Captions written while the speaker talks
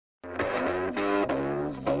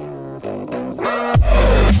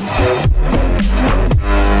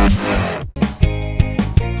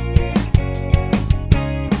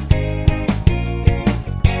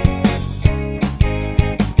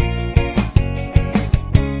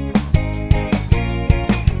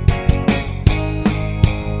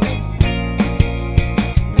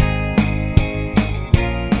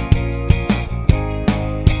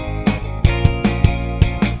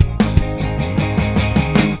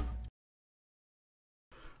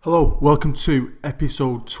Hello, welcome to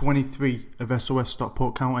episode 23 of S.O.S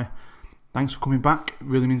Stockport County. Thanks for coming back, it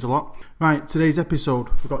really means a lot. Right, today's episode,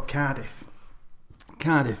 we've got Cardiff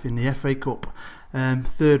in the FA Cup,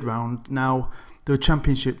 third round. Now, they're a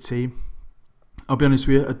championship team. I'll be honest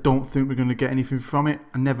with you, I don't think we're going to get anything from it.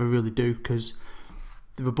 I never really do, because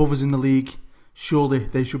they're above us in the league. Surely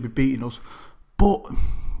they should be beating us. But,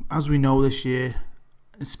 as we know this year,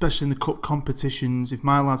 especially in the cup competitions, if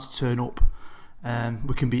my lads turn up,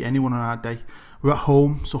 we can beat anyone on our day. We're at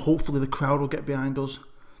home, so hopefully the crowd will get behind us.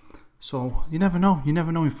 So you never know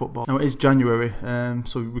in football. Now it is January,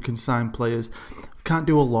 so we can sign players. Can't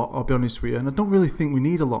do a lot, I'll be honest with you, and I don't really think we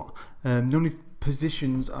need a lot. The only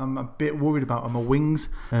positions I'm a bit worried about are my wings.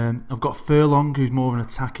 I've got Furlong, who's more of an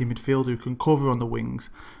attacking midfielder who can cover on the wings.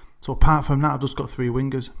 So apart from that, I've just got three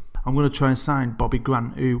wingers. I'm going to try and sign Bobby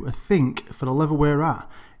Grant, who I think, for the level we're at,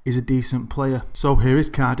 is a decent player. So here is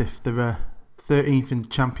Cardiff. They're 13th in the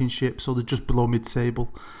championship, so they're just below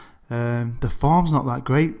mid-table. The form's not that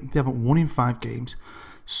great. They haven't won in 5 games,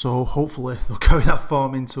 so hopefully they'll carry that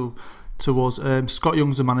form into us. Scott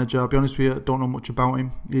Young's the manager. I'll be honest with you, I don't know much about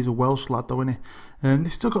him. He's a Welsh lad though, isn't he?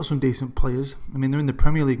 They've still got some decent players. I mean, they're in the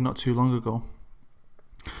Premier League not too long ago.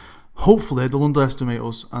 Hopefully they'll underestimate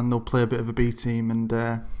us and they'll play a bit of a B team, and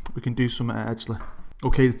we can do something at Edgeley.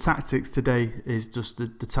 Okay, the tactics today is just the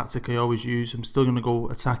tactic I always use. I'm still going to go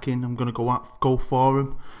attacking. I'm going to go for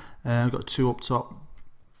him. I've got 2 up top.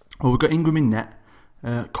 Well, we've got Ingram in net,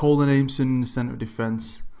 Cole and Aimson in the centre of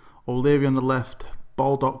defence, O'Leary on the left,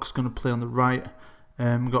 Baldock's going to play on the right.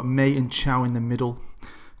 We've got May and Chow in the middle,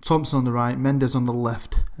 Thompson on the right, Mendes on the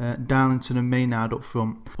left, Darlington and Maynard up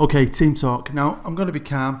front. Okay, team talk. Now, I'm going to be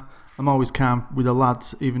calm. I'm always calm with the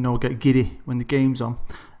lads, even though I get giddy when the game's on.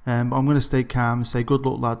 But I'm going to stay calm and say, good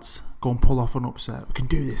luck lads, go and pull off an upset. We can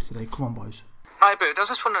do this today, come on boys. Hi Boo, I was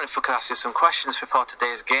just wondering if we could ask you some questions before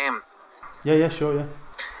today's game. Yeah, sure, yeah.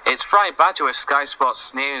 It's Friday Badger with Sky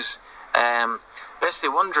Sports News. Basically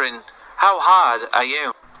wondering, how hard are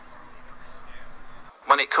you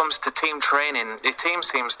when it comes to team training? Your team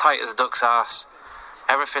seems tight as a duck's arse.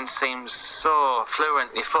 Everything seems so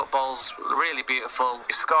fluent. Your football's really beautiful. You're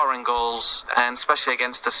scoring goals, and especially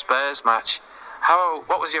against the Spurs match.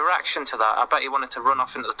 What was your reaction to that? I bet you wanted to run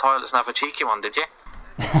off into the toilets and have a cheeky one, did you?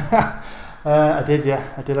 I did,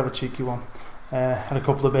 yeah. I did have a cheeky one. Had a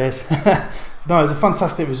couple of beers. No, it was a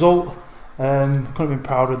fantastic result. Couldn't have been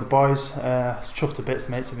prouder of the boys. Chuffed to bits,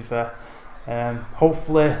 mate, to be fair.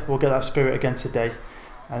 Hopefully we'll get that spirit again today,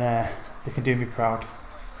 and they can do me proud.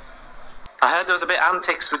 I heard there was a bit of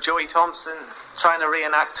antics with Joey Thompson trying to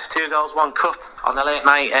reenact 2 Girls 1 Cup on a late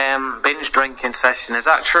night binge drinking session. Is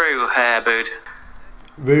that true, Bood?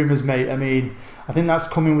 Rumours, mate. I mean, I think that's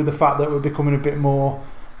coming with the fact that we're becoming a bit more,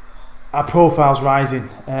 our profile's rising,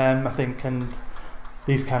 I think, and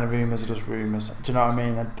these kind of rumours are just rumours. Do you know what I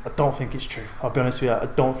mean? I don't think it's true. I'll be honest with you, I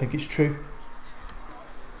don't think it's true.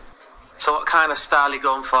 So what kind of style are you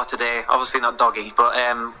going for today? Obviously not doggy, but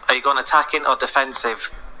are you going attacking or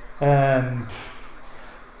defensive?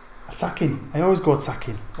 Attacking. I always go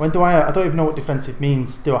attacking. When do I don't even know what defensive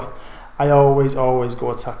means, do I? I always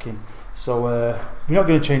go attacking. So we're not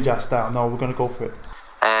going to change our style. No, we're going to go for it.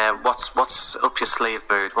 What's up your sleeve,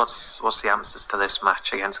 Bood? What's the answers to this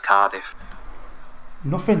match against Cardiff?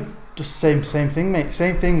 Nothing. Just same thing, mate.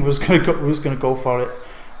 Same thing. We're just going to go for it.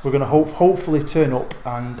 We're going to hopefully turn up,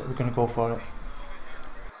 and we're going to go for it.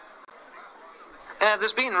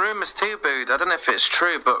 There's been rumours too, Bood. I don't know if it's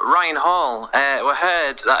true, but Ryan Hall, we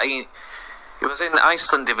heard that he was in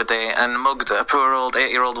Iceland the other day and mugged a poor old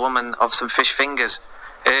 8-year-old woman of some fish fingers.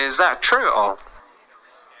 Is that true at all?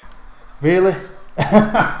 Really?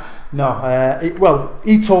 No.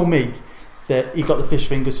 He told me that he got the fish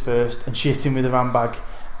fingers first and she hit him with a handbag,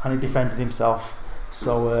 and he defended himself.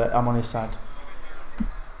 So I'm on his side. Do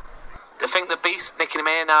you think the beast Nicky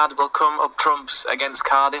Maynard will come up trumps against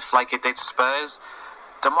Cardiff like he did Spurs?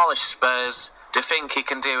 Demolish Spurs. Do you think he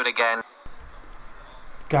can do it again?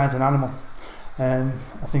 The guy's an animal.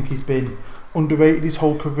 I think he's been underrated his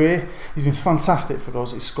whole career. He's been fantastic for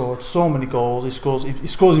us. He's scored so many goals. He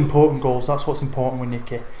scores important goals. That's what's important with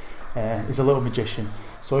Nicky. He's a little magician.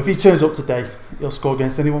 So if he turns up today, he'll score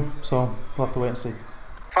against anyone. So we'll have to wait and see.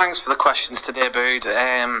 Thanks for the questions today, Bood.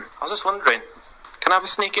 I was just wondering, can I have a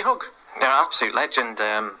sneaky hug? You're an absolute legend.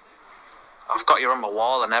 I've got you on my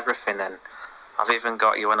wall and everything, and I've even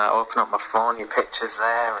got you when I open up my phone, your picture's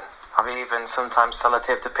there, and I've even sometimes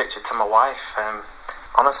sellotaped a picture to my wife.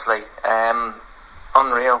 Honestly,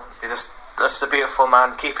 unreal. You're just a beautiful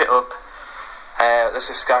man. Keep it up. This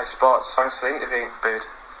is Sky Sports. Thanks for the interview, Bood.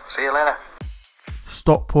 See you later.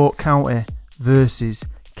 Stockport County versus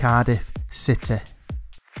Cardiff City.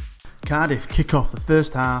 Cardiff kick off the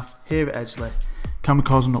first half here at Edgeley. Can we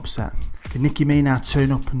cause an upset? Can Nicky Maynard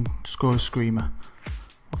turn up and score a screamer?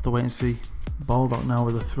 We'll have to wait and see. Baldock now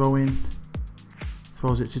with a throw in.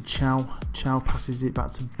 Throws it to Chow. Chow passes it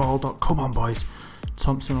back to Baldock. Come on, boys.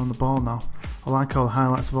 Thompson on the ball now. I like how the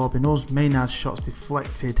highlights have all been us. Maynard's shot's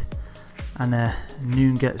deflected. And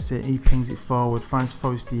Noon gets it. He pings it forward. Finds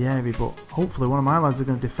Forestieri. But hopefully one of my lads are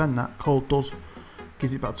going to defend that. Cole does.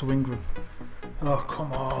 Gives it back to Ingram. Oh,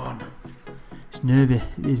 come on. It's nervy.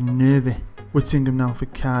 It is nervy. Whittingham now for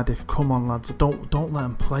Cardiff. Come on, lads. Don't let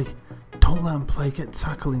them play. Don't let them play. Get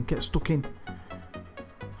tackling. Get stuck in.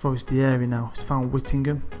 Forestieri now. He's found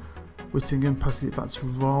Whittingham. Whittingham passes it back to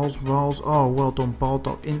Rawls. Rawls. Oh, well done.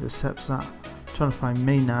 Baldock intercepts that. Trying to find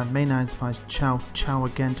Maynard. Maynard finds Chow. Chow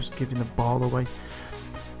again, just giving the ball away.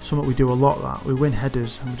 Something we do a lot, that. We win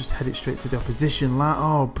headers and we just head it straight to the opposition.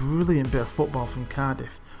 Oh, brilliant bit of football from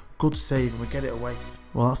Cardiff. Good save and we get it away.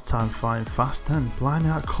 Well, that's time flying fast then. Blimey,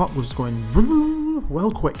 that clock was going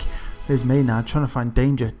well quick. There's Maynard trying to find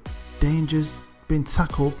Danger. Danger's been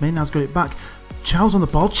tackled. Maynard's got it back. Chow's on the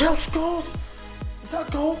ball. Chow scores! Is that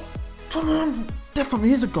a goal? Come on!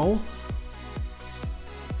 Definitely is a goal.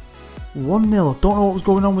 1-0. Don't know what was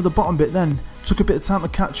going on with the bottom bit then. Took a bit of time to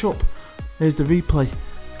catch up. There's the replay.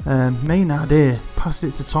 Maynard here.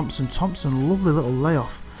 Passes it to Thompson. Thompson, lovely little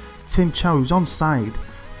layoff. Tim Chow, who's onside.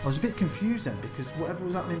 I was a bit confused then because whatever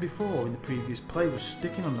was happening before in the previous play was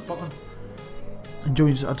sticking on the bottom. And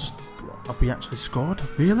Joey's, have we actually scored?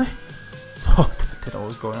 Really? So, I didn't know what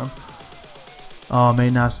was going on. Oh,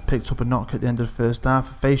 Maynard's picked up a knock at the end of the first half.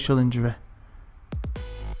 A facial injury.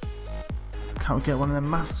 Can't we get one of them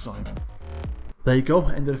masks on? There you go,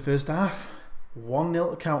 end of the first half.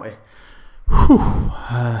 1-0 to County. Whew.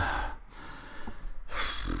 I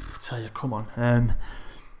tell you, come on.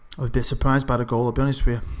 I was a bit surprised by the goal, I'll be honest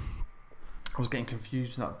with you. I was getting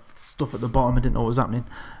confused with that stuff at the bottom. I didn't know what was happening.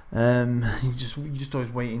 You're just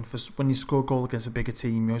always waiting for, when you score a goal against a bigger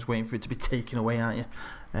team, you're always waiting for it to be taken away, aren't you?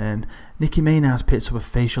 Nicky Maynard's picked up a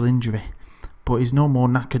facial injury, but he's no more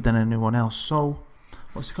knackered than anyone else. So,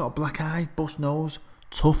 what's he got? A black eye, bust nose,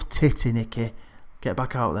 tough titty, Nicky. Get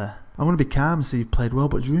back out there. I want to be calm and say you've played well,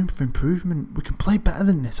 but there's room for improvement. We can play better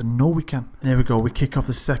than this. I know we can. And here we go. We kick off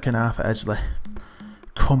the second half at Edgeley.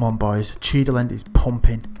 Come on, boys. Cheadle is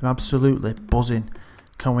pumping. They're absolutely buzzing.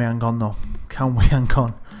 Can we hang on, though? Can we hang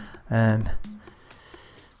on?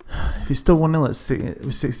 If it's still 1-0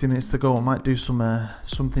 with 60 minutes to go, I might do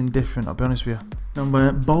something different, I'll be honest with you.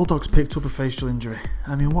 Now, Baldock's picked up a facial injury.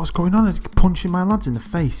 I mean, what's going on? Punching my lads in the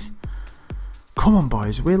face. Come on,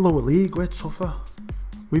 boys. We're lower league. We're tougher.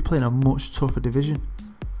 We play in a much tougher division.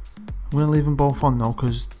 I'm going to leave them both on, though,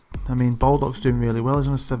 because, I mean, Baldock's doing really well. He's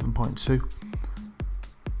on a 7.2.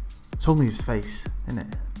 It's only his face, isn't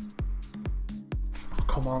it? Oh,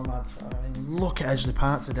 come on, lads. I mean, look at Edgeley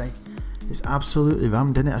Park today. It's absolutely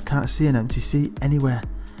rammed, isn't it? I can't see an empty seat anywhere.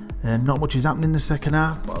 Not much is happening in the second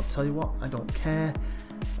half, but I'll tell you what, I don't care.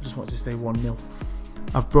 I just want to stay 1-0.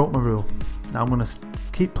 I've broke my rule. Now I'm going to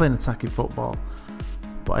keep playing attacking football,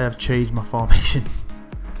 but I have changed my formation.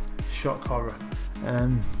 Shock horror.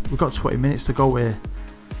 We've got 20 minutes to go here,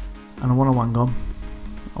 and I want to hang on.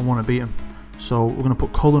 I want to beat him. So we're going to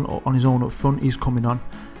put Cullen on his own up front. He's coming on.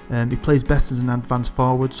 He plays best as an advanced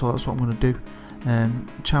forward, so that's what I'm going to do.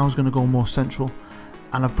 Chow's going to go more central,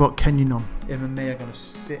 and I've brought Kenyon on. Him and May are going to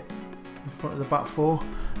sit in front of the back four.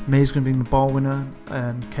 May's going to be my ball winner.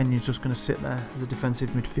 Kenyon's just going to sit there as a defensive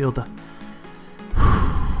midfielder.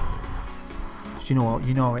 You know what?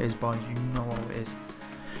 You know how it is, boys. You know how it is.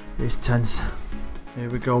 It's tense. Here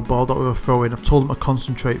we go. Baldock with a throw in. I've told him to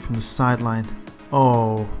concentrate from the sideline.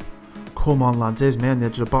 Oh, come on, lads. Here's me on the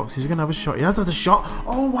edge of the box. He's going to have a shot. He has had a shot.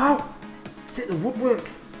 Oh, wow. He's hit the woodwork.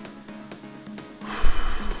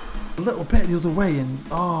 A little bit the other way, and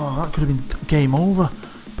oh, that could have been game over.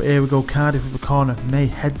 But here we go. Cardiff with the corner. May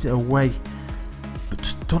heads it away, but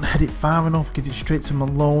just don't head it far enough. Gives it straight to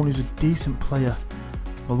Malone, who's a decent player.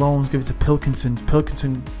 Malone's give it to Pilkington.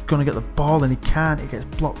 Pilkington gonna get the ball, and he can't. It gets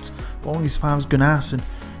blocked. But only his five's Gunnarsson.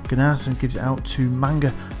 Gunnarsson gives it out to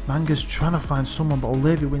Manga. Manga's trying to find someone, but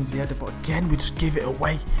Olivia wins the header. But again, we just give it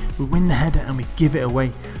away. We win the header and we give it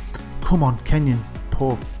away. Come on, Kenyon.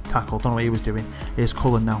 Poor tackle. Don't know what he was doing. Here's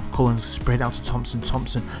Cullen now. Cullen's sprayed out to Thompson.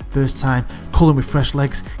 Thompson, first time. Cullen with fresh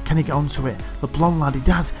legs. Can he get onto it? The blonde lad, he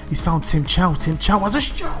does. He's found Tim Chow. Tim Chow has a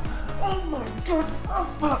shot. Oh my god.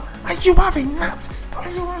 Oh, are you having that? Are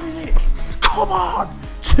you having it? Come on.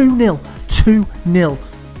 2-0. 2-0.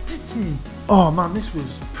 Oh man, this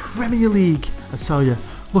was Premier League. I tell you.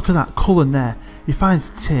 Look at that. Cullen there. He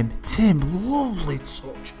finds Tim. Tim, lovely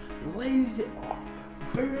touch. Lays it off.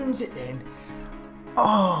 Booms it in.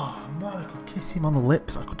 Oh man, I could kiss him on the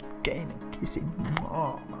lips. I could get in and kiss him.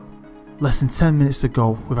 Oh man. Less than 10 minutes to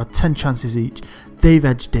go. We've had 10 chances each. They've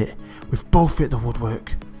edged it. We've both hit the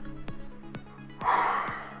woodwork.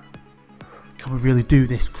 Can we really do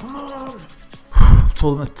this? Come on. I've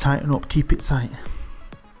told them to tighten up. Keep it tight.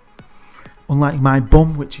 Unlike my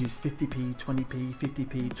bum, which is 50p, 20p,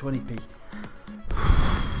 50p, 20p.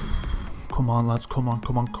 Come on, lads. Come on,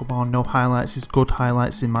 come on, come on. No highlights is good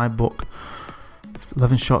highlights in my book.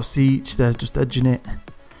 11 shots each. They're just edging it.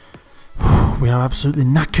 We are absolutely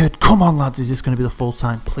knackered. Come on, lads. Is this going to be the full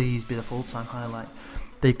time? Please be the full time highlight.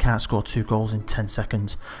 They can't score 2 goals in 10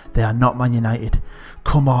 seconds. They are not Man United.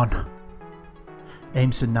 Come on.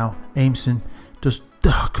 Aimson now. Aimson. Just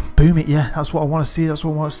boom it. Yeah, that's what I want to see. That's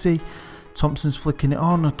what I want to see. Thompson's flicking it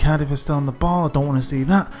on. Cardiff is still on the ball. I don't want to see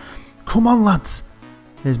that. Come on, lads.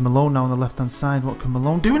 There's Malone now on the left hand side. What can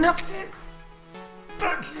Malone do? And that's it.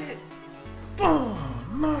 That's it. Oh,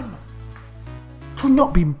 man. Could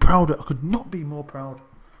not be prouder. I could not be more proud.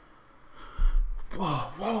 Whoa,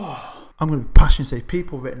 whoa. I'm going to be passionate and say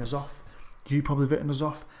people written us off. You probably written us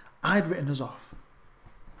off. I'd written us off.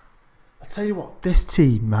 I tell you what, this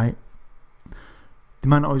team, right, they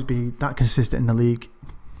might not always be that consistent in the league.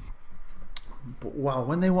 But wow,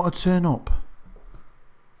 when they want to turn up,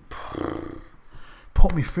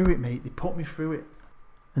 put me through it, mate. They put me through it.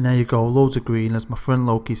 And there you go, loads of green, as my friend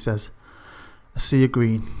Loki says. A sea of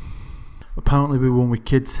green. Apparently we won with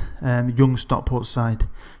kids. Young Stockport side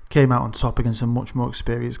came out on top against a much more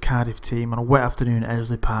experienced Cardiff team on a wet afternoon at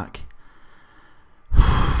Eddleston Park.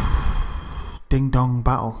 Ding dong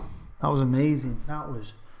battle. That was amazing. That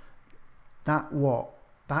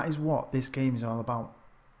is what this game is all about.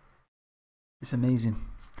 It's amazing.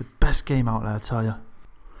 The best game out there, I tell you.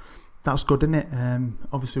 That's good, isn't it?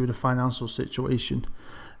 Obviously with the financial situation,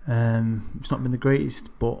 it's not been the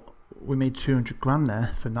greatest, but we made 200 grand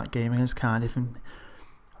there from that game against Cardiff, and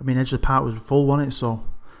I mean Edge of the Park was full, wasn't it? So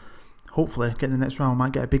hopefully getting the next round,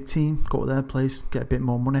 might get a big team, go to their place, get a bit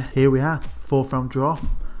more money. Here we are, 4th round draw.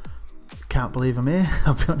 Can't believe I'm here,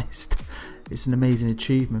 I'll be honest. It's an amazing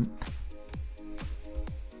achievement.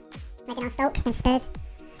 Making on Stoke and Spurs.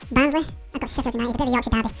 Barnsley, I've got Sheffield United, a bit of Yorkshire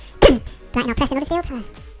derby. Right now, Preston Huddersfield.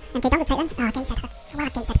 MK Dons will take them. Oh, Gateshead. Well,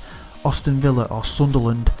 Gateshead. Austin Villa or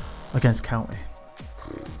Sunderland against County.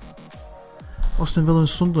 Austin Villa and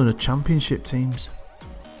Sunderland are championship teams.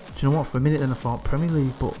 Do you know what? For a minute then I thought Premier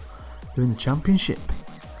League, but they're in the championship.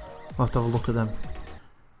 I'll have to have a look at them.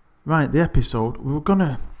 Right, the episode, we were going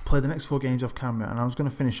to play the next 4 games off camera, and I was going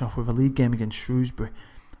to finish off with a league game against Shrewsbury,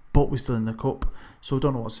 but we're still in the cup, so I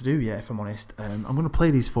don't know what to do yet, if I'm honest. I'm going to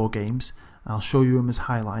play these 4 games. I'll show you them as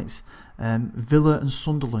highlights. Villa and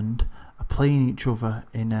Sunderland are playing each other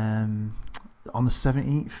in on the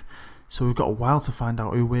 17th, so we've got a while to find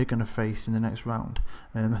out who we're going to face in the next round.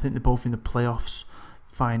 I think they're both in the playoffs,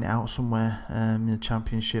 find it out somewhere in the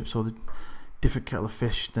championship, so the different kettle of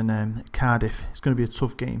fish than Cardiff. It's going to be a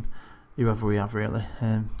tough game, whoever we have really.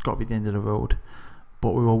 Got to be the end of the road,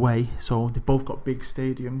 but we're away, so they've both got big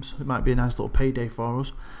stadiums. It might be a nice little payday for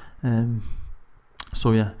us.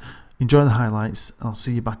 So yeah, enjoy the highlights. I'll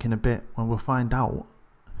see you back in a bit when we'll find out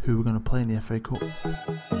who we're going to play in the FA Cup.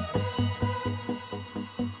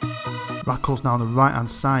 Rackles now on the right hand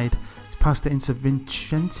side. He's passed it into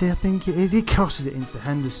Vincenti, I think it is. He crosses it into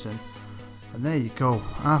Henderson. And there you go,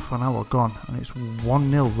 half an hour gone, and it's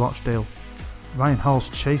 1-0 Rochdale. Ryan Hall's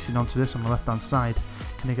chasing onto this on the left hand side.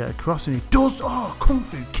 Can he get across? And he does! Oh, kung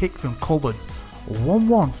fu kick from Cullen.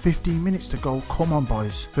 1-1, 15 minutes to go. Come on,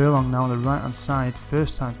 boys. Furlong now on the right hand side.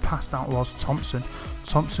 First time passed out was Thompson.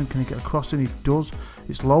 Thompson, can he get across? And he does.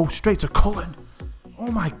 It's low, straight to Cullen.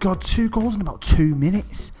 Oh my god, 2 goals in about 2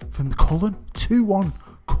 minutes from the Cullen. 2-1.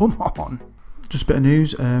 Come on. Just a bit of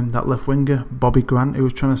news. That left winger, Bobby Grant, who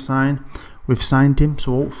was trying to sign, we've signed him,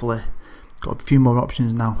 so hopefully got a few more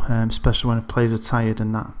options now, especially when the players are tired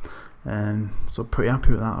and that. So pretty happy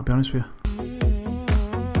with that, I'll be honest with you.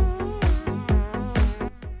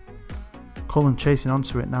 Cullen chasing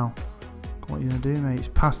onto it now. What are you going to do, mate? He's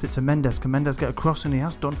passed it to Mendes. Can Mendes get across? And he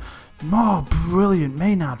has done. Oh, brilliant.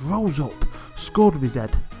 Maynard rose up, scored with his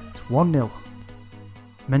head. It's 1-0.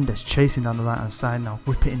 Mendes chasing down the right hand side now.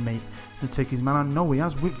 Whip it in, mate. He's going to take his man on. No, he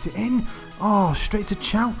has whipped it in. Oh, straight to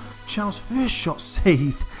Chow. Chow's first shot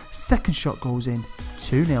saved. Second shot goes in.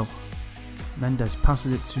 2-0. Mendes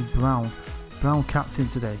passes it to Brown. Brown captain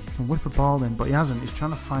today. He can whip a ball in, but he hasn't. He's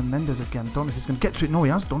trying to find Mendes again. Don't know if he's going to get to it. No,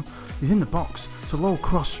 he has done. He's in the box. It's a low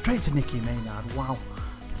cross straight to Nicky Maynard. Wow.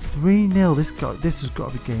 3-0. This has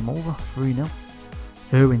got to be game over. 3-0.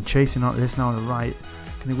 Irwin chasing out this now on the right.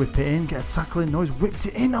 Can he whip it in? Get a tackle in? No, he's whipped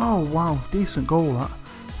it in. Oh, wow. Decent goal, that.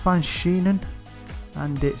 Finds Sheenan.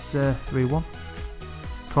 and it's 3-1.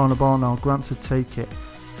 Corner ball now, Grant to take it.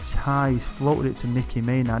 It's high, he's floated it to Nicky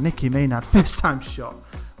Maynard. Nicky Maynard, first time shot.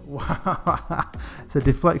 Wow, it's a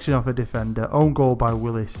deflection off a defender. Own goal by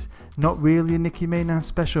Willis. Not really a Nicky Maynard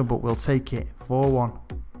special, but we'll take it. 4-1.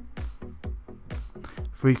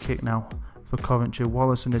 Free kick now for Coventry.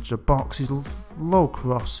 Wallace on the edge of the box. He's low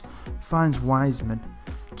cross. Finds Wiseman.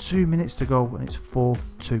 2 minutes to go and it's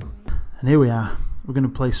 4-2. And here we are. We're going to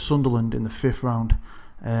play Sunderland in the 5th round.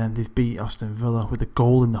 They've beat Aston Villa with a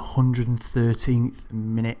goal in the 113th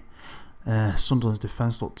minute. Sunderland's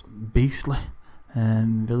defence looked beastly.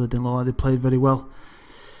 Villa didn't look like they played very well.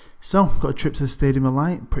 So, got a trip to the Stadium of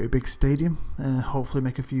Light. Pretty big stadium. Hopefully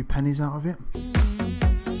make a few pennies out of it.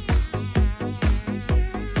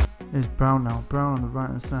 There's Brown now. Brown on the right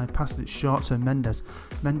hand side. Passes it short to Mendes.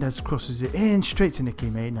 Mendes crosses it in straight to Nicky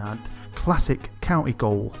Maynard. Classic county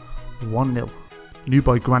goal. 1-0. New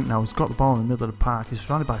boy Grant now has got the ball in the middle of the park. He's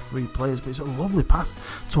surrounded by 3 players, but it's a lovely pass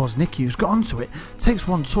towards Nicky, who's got onto it, takes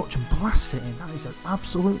one touch and blasts it in. That is an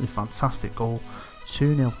absolutely fantastic goal.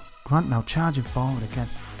 2-0. Grant now charging forward again.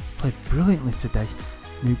 Played brilliantly today.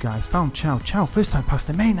 New guys found Chow. Chow first time past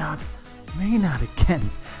to Maynard. Maynard again.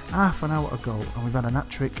 Half an hour ago, and we've had an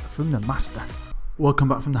hat-trick from the master. Welcome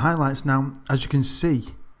back from the highlights now. As you can see,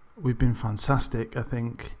 we've been fantastic. I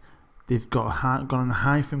think they've gone on a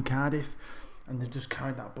high from Cardiff, and they've just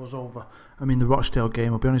carried that buzz over. I mean, the Rochdale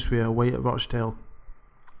game, I'll be honest with you, away at Rochdale,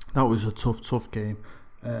 that was a tough game.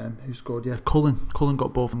 Who scored? Yeah, Cullen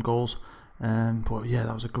got both them goals. But yeah,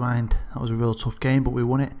 that was a grind. That was a real tough game, but we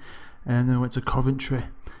won it. And then we went to Coventry.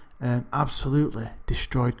 Absolutely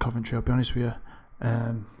destroyed Coventry, I'll be honest with you.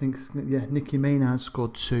 I think, yeah, Nicky Maynard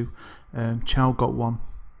scored 2. Chow got 1.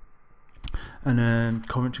 And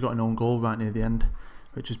Coventry got an own goal right near the end,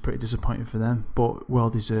 which was pretty disappointing for them, but well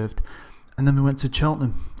deserved. And then we went to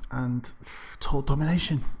Cheltenham and total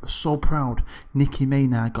domination. I was so proud. Nicky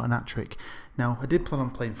Maynard got an hat-trick. Now, I did plan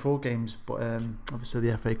on playing 4 games, but obviously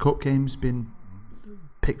the FA Cup game's been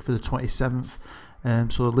picked for the 27th.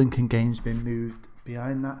 So the Lincoln game's been moved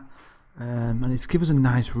behind that. And it's given us a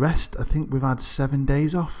nice rest. I think we've had 7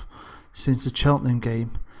 days off since the Cheltenham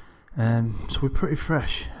game. So we're pretty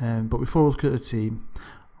fresh. But before we look at the team,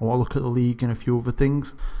 I want to look at the league and a few other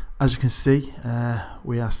things. As you can see,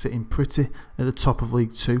 we are sitting pretty at the top of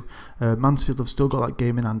League 2. Mansfield have still got that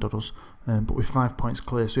game in hand on us, but we're 5 points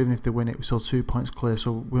clear. So even if they win it, we're still 2 points clear.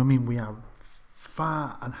 So I mean, we are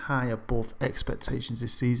far and high above expectations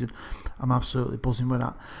this season. I'm absolutely buzzing with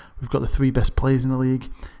that. We've got the 3 best players in the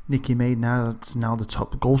league. Nicky Maynard's now the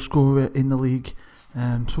top goal scorer in the league.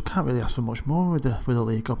 So we can't really ask for much more with the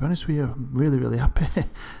league. I'll be honest with you, I'm really happy.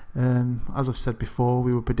 As I've said before,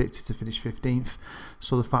 we were predicted to finish 15th.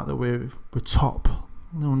 So the fact that we're top,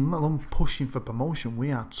 not long pushing for promotion,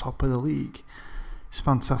 we are top of the league. It's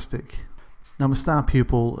fantastic. Now my star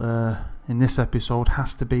pupil in this episode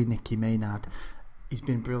has to be Nicky Maynard. He's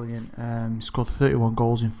been brilliant. He scored 31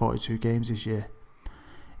 goals in 42 games this year.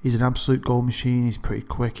 He's an absolute goal machine. He's pretty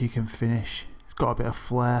quick. He can finish. He's got a bit of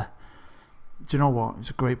flair. Do you know what?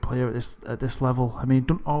 He's a great player at this level. I mean, he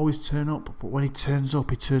doesn't always turn up, but when he turns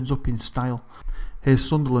up in style. Here's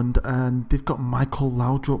Sunderland, and they've got Michael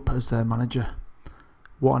Laudrup as their manager.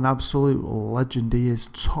 What an absolute legend he is.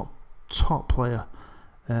 Top player.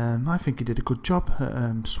 I think he did a good job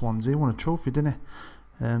at Swansea. He won a trophy, didn't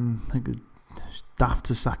he? I think it's daft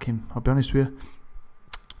to sack him, I'll be honest with you.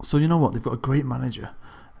 So you know what? They've got a great manager.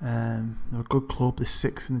 They're a good club. They're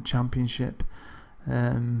 6th in the Championship.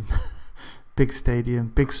 Big stadium,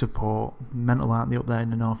 big support, mental aren't they up there in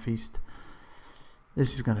the northeast.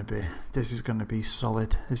 This is gonna be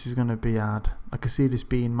solid. This is gonna be hard. I can see this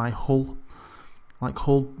being my Hull. Like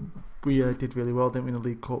Hull, we did really well, didn't we, in the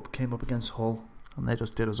League Cup? Came up against Hull, and they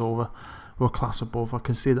just did us over. We're a class above. I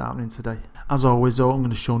can see that happening today. As always, though, I'm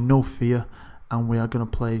going to show no fear, and we are going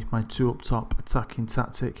to play my 2 up top attacking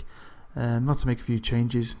tactic. Not to make a few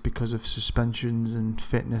changes because of suspensions and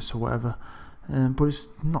fitness or whatever, but it's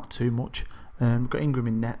not too much. We've got Ingram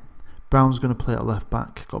in net. Brown's going to play at left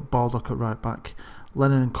back. Got Baldock at right back.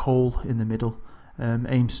 Lennon and Cole in the middle.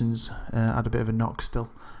 Ameson's had a bit of a knock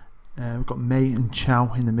still. We've got May and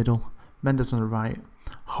Chow in the middle. Mendes on the right.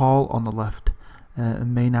 Hall on the left.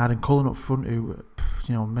 And Maynard and Cullen up front, who,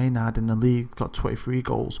 you know, Maynard in the league got 23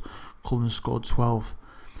 goals. Cullen scored 12.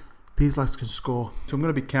 These lads can score. So I'm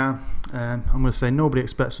going to be calm. I'm going to say nobody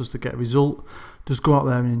expects us to get a result. Just go out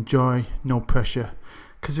there and enjoy. No pressure.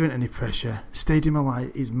 Because there isn't any pressure. Stadium of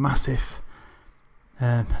Light is massive.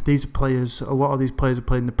 These are players, a lot of these players are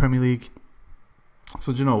playing in the Premier League.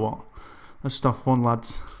 So do you know what? Let's start fun,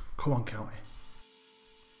 lads. Come on, County.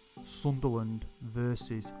 Sunderland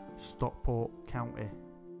versus Stockport County.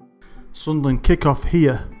 Sunderland kick off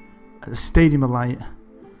here at the Stadium of Light.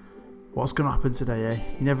 What's going to happen today, eh?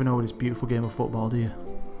 You never know with this beautiful game of football, do you?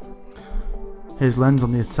 Here's Lenz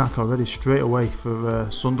on the attack already, straight away for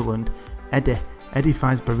Sunderland. Eddie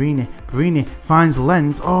finds Barini. Barini finds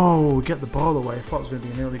Lenz. Oh, we get the ball away. I thought it was going to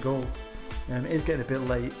be an early goal. It is getting a bit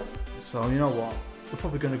late, so you know what? We're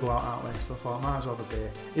probably going to go out, aren't we? So I thought, might as well have a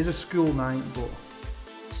beer. It's a school night, but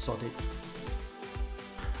sod it.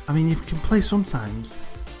 I mean, you can play sometimes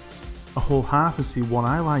a whole half and see one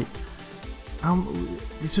highlight.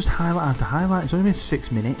 It's just highlight after highlight. It's only been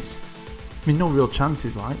 6 minutes. I mean, no real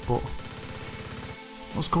chances, like, but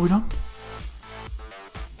what's going on?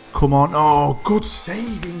 Come on. Oh, good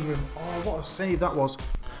save, Ingram. Oh, what a save that was.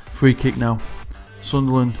 Free kick now.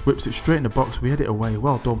 Sunderland whips it straight in the box. We head it away.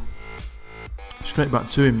 Well done. Straight back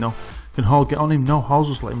to him now. Can Hall get on him? No, Hall's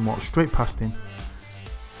just let him walk straight past him.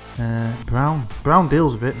 Brown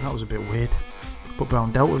deals with it. That was a bit weird. But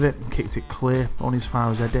Brown dealt with it and kicked it clear. On as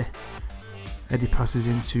far as Eddie. Eddie passes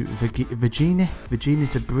into Virginie.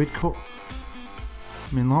 Virginie's a bread cut.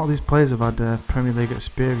 I mean, a lot of these players have had Premier League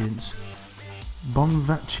experience.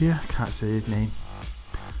 Bonvecchia, can't say his name.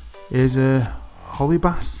 Here's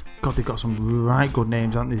Hollybass. God, they've got some right good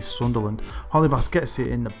names, haven't they, Sunderland? Hollybass gets it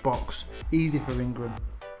in the box. Easy for Ingram.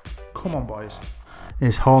 Come on, boys.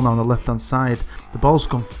 Here's Hall now on the left-hand side. The ball's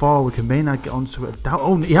gone forward. Can Maynard get onto it?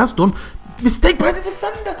 Oh, he has done. Mistake by the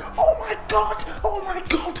defender. Oh, my God. Oh, my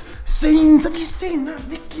God. Scenes. Have you seen that?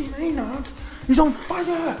 Nicky Maynard. He's on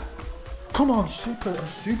fire. Come on,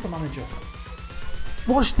 super manager.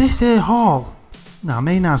 Watch this here, Hall. Nah,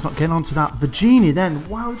 Maynard's not getting onto that. Virginie then.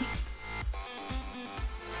 Wow.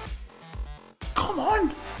 Come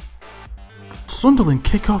on. Sunderland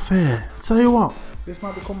kick off here. I tell you what. This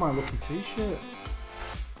might become my lucky t-shirt.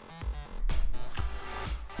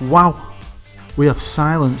 Wow. We have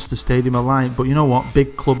silenced the Stadium of Light. But you know what?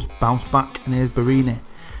 Big clubs bounce back. And here's Barini.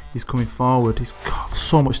 He's coming forward. He's got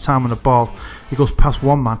so much time on the ball. He goes past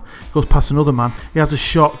one man. He goes past another man. He has a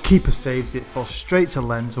shot. Keeper saves it. Falls straight to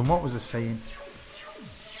Lenz. And what was I saying?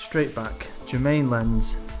 Straight back. Jermaine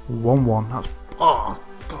Lenz. 1-1. That's... Oh,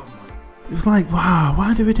 God, man. It was like, wow,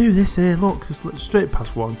 why do we do this here? Look, just straight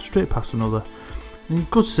past one. Straight past another. I mean,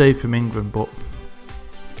 good save from Ingram, but...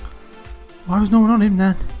 why was no one on him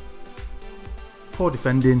then? Poor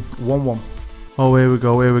defending. 1-1. Oh, here we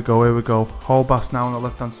go. Hallbass now on the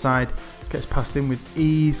left-hand side. Gets past him with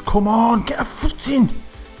ease. Come on, get a foot in.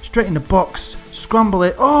 Straight in the box. Scramble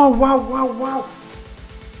it. Oh, wow.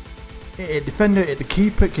 It hit the defender, hit the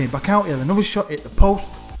keeper, came back out. He had another shot, hit the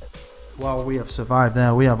post. Wow, we have survived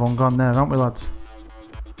there. We have gone there, haven't we, lads?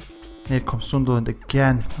 Here comes Sunderland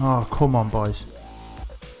again. Oh, come on, boys.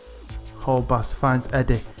 Hallbass finds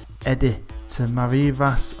Eddie. Eddie to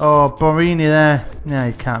Marivas. Oh, Barini there. Yeah,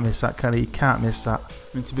 you can't miss that, can he? You can't miss that. I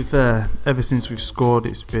mean, to be fair, ever since we've scored,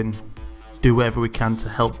 it's been do whatever we can to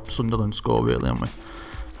help Sunderland score, really, haven't we?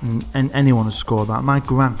 And anyone has scored that. My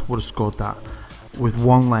gran would have scored that with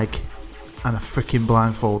one leg and a freaking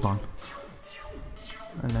blindfold on.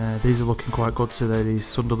 And these are looking quite good today. These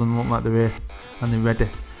Sunderland look like they're here and they're ready.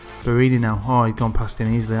 Barini now. Oh, he's gone past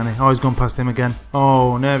him easily, hasn't he? Oh, he's gone past him again.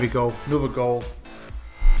 Oh, and there we go. Another goal.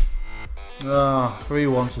 Ah,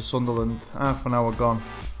 3-1 to Sunderland. Half an hour gone.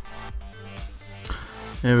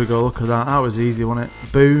 Here we go. Look at that. That was easy, wasn't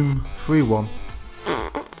it? Boom. 3-1.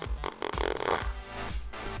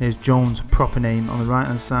 Here's Jones, proper name, on the right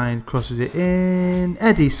hand side. Crosses it in.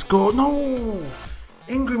 Eddie scored. No!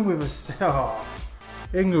 Ingram with a save. Oh.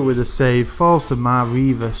 Ingram with a save. Falls to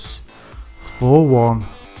Marivas. 4-1.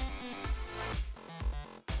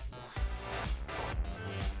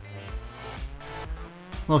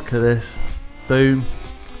 Look at this. Boom.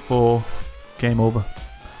 4. Game over.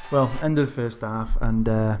 Well, end of the first half, and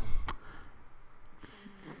the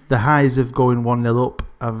highs of going 1-0 up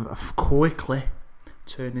have quickly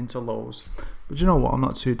turned into lows. But you know what? I'm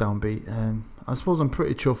not too downbeat. I suppose I'm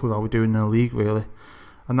pretty chuffed with how we're doing in the league, really,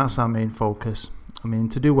 and that's our main focus. I mean,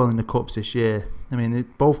 to do well in the cups this year. I mean,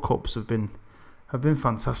 both cups have been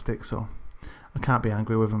fantastic, so I can't be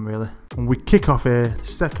angry with them, really. And we kick off here,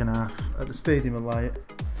 second half at the Stadium of Light.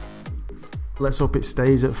 Let's hope it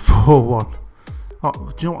stays at 4-1. Oh,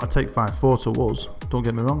 do you know what? I'd take 5-4 to us. Don't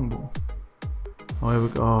get me wrong, but... oh, here we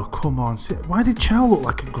go. Oh, come on. See, why did Chow look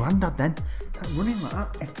like a granddad then? Like running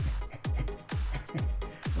like that.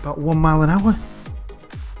 About 1 mile an hour.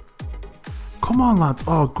 Come on, lads.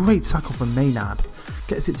 Oh, great tackle from Maynard.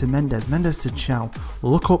 Gets it to Mendes. Mendes to Chow.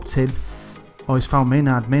 Look up, Tim. Oh, he's found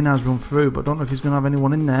Maynard. Maynard's run through, but don't know if he's going to have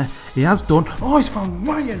anyone in there. He has done. Oh, he's found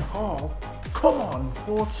Ryan Hall. Come on,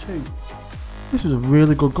 4-2. This was a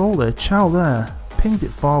really good goal there. Chow there, pinged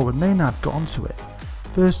it forward. Maynard got onto it.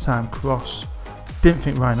 First time cross. Didn't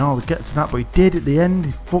think Ryan would get to that, but he did at the end.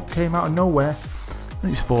 His foot came out of nowhere.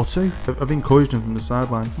 And it's 4-2. I've encouraged him from the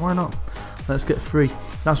sideline. Why not? Let's get 3.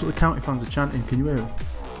 That's what the county fans are chanting. Can you hear it?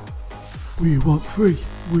 We want 3.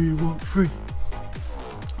 We want 3.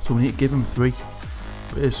 So we need to give him 3.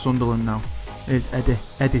 But here's Sunderland now. Here's Eddie.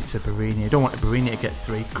 Eddie to Barini. I don't want Barini to get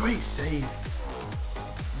 3. Great save.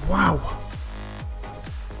 Wow.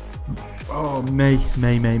 Oh, May. He's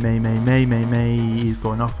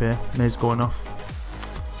going off here. May's going off.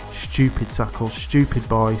 Stupid tackle. Stupid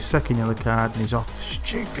boy. Second yellow card and he's off.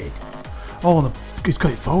 Stupid. Oh, he's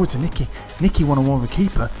got it forward to Nicky. Nicky one-on-one with the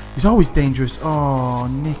keeper. He's always dangerous. Oh,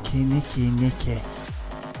 Nicky.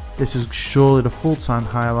 This is surely the full-time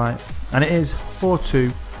highlight. And it is 4-2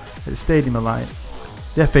 at the Stadium of Light.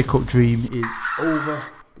 The FA Cup dream is over.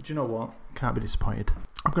 But you know what? Can't be disappointed.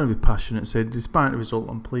 I'm going to be passionate and say, despite the result,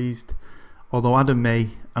 I'm pleased. Although Adam May,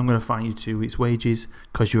 I'm going to fine you 2 weeks' wages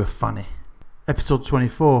because you're a fanny. Episode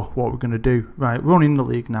 24, what we're going to do. Right, we're only in the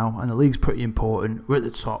league now, and the league's pretty important. We're at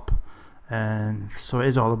the top. So it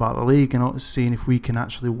is all about the league and seeing if we can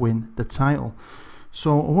actually win the title.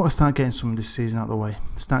 So I want to start getting some of this season out of the way.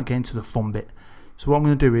 Start getting to the fun bit. So what I'm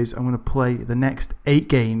going to do is I'm going to play the next 8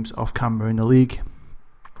 games off camera in the league.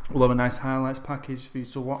 We'll have a nice highlights package for you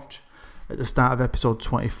to watch at the start of episode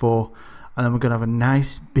 24. And then we're going to have a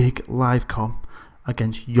nice big live com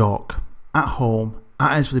against York at home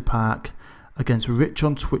at Edgeley Park against Rich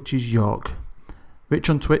on Twitch's York. Rich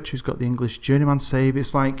on Twitch, who's got the English journeyman save.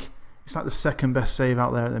 It's like the second best save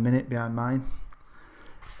out there at the minute behind mine.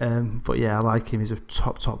 But yeah, I like him. He's a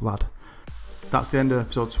top lad. That's the end of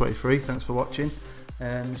episode 23. Thanks for watching.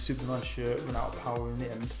 The Superman shirt ran out of power in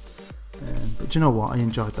the end. But do you know what? I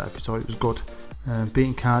enjoyed that episode. It was good.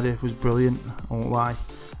 Beating Cardiff was brilliant. I won't lie.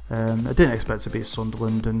 I didn't expect to beat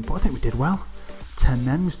Sunderland, but I think we did well. 10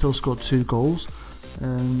 men, we still scored 2 goals.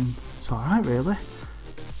 It's alright, really.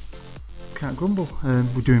 Can't grumble.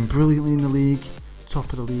 We're doing brilliantly in the league,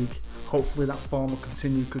 top of the league. Hopefully that form will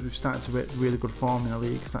continue because we've started to hit really good form in the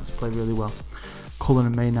league, starting to play really well. Cullen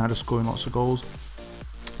and Maynard are scoring lots of goals.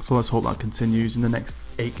 So let's hope that continues in the next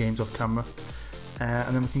 8 games off camera.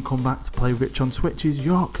 And then we can come back to play Rich on Twitch's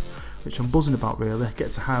York, which I'm buzzing about really.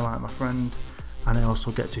 Get to highlight my friend. And I also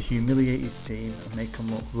get to humiliate his team and make them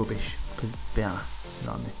look rubbish, because they are, you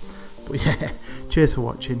know what I mean? But yeah, cheers for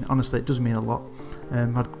watching. Honestly, it does mean a lot.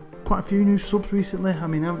 I've had quite a few new subs recently. I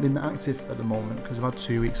mean, I haven't been that active at the moment because I've had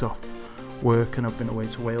 2 weeks off work and I've been away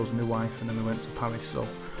to Wales with my wife, and then we went to Paris. So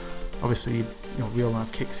obviously, you know, real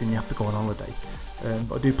life kicks in, you have to go on holiday.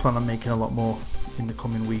 But I do plan on making a lot more in the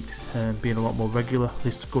coming weeks, being a lot more regular, at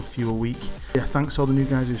least a good few a week. Yeah, thanks to all the new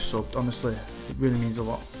guys who subbed. Honestly, it really means a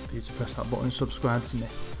lot for you to press that button and subscribe to me.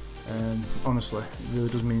 Honestly, it really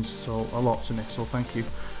does mean a lot to me, so thank you.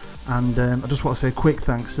 And I just want to say a quick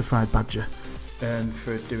thanks to Fried Badger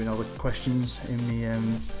for doing all the questions in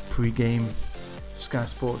the pre-game Sky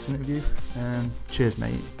Sports interview. Cheers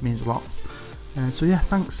mate, it means a lot. So yeah,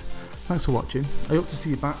 thanks for watching. I hope to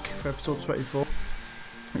see you back for episode 24.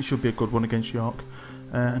 It should be a good one against York,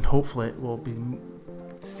 and hopefully we'll be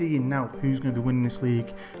seeing now who's going to be winning this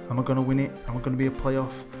league. Am I going to win it? Am I going to be a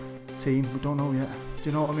playoff team? We don't know yet. Do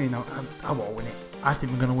you know what I mean? I won't win it. I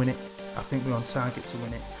think we're going to win it. I think we're on target to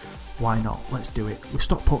win it. Why not? Let's do it. We're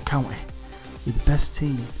Stockport County. We're the best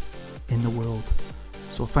team in the world.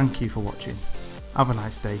 So thank you for watching. Have a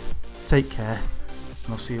nice day. Take care,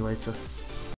 and I'll see you later.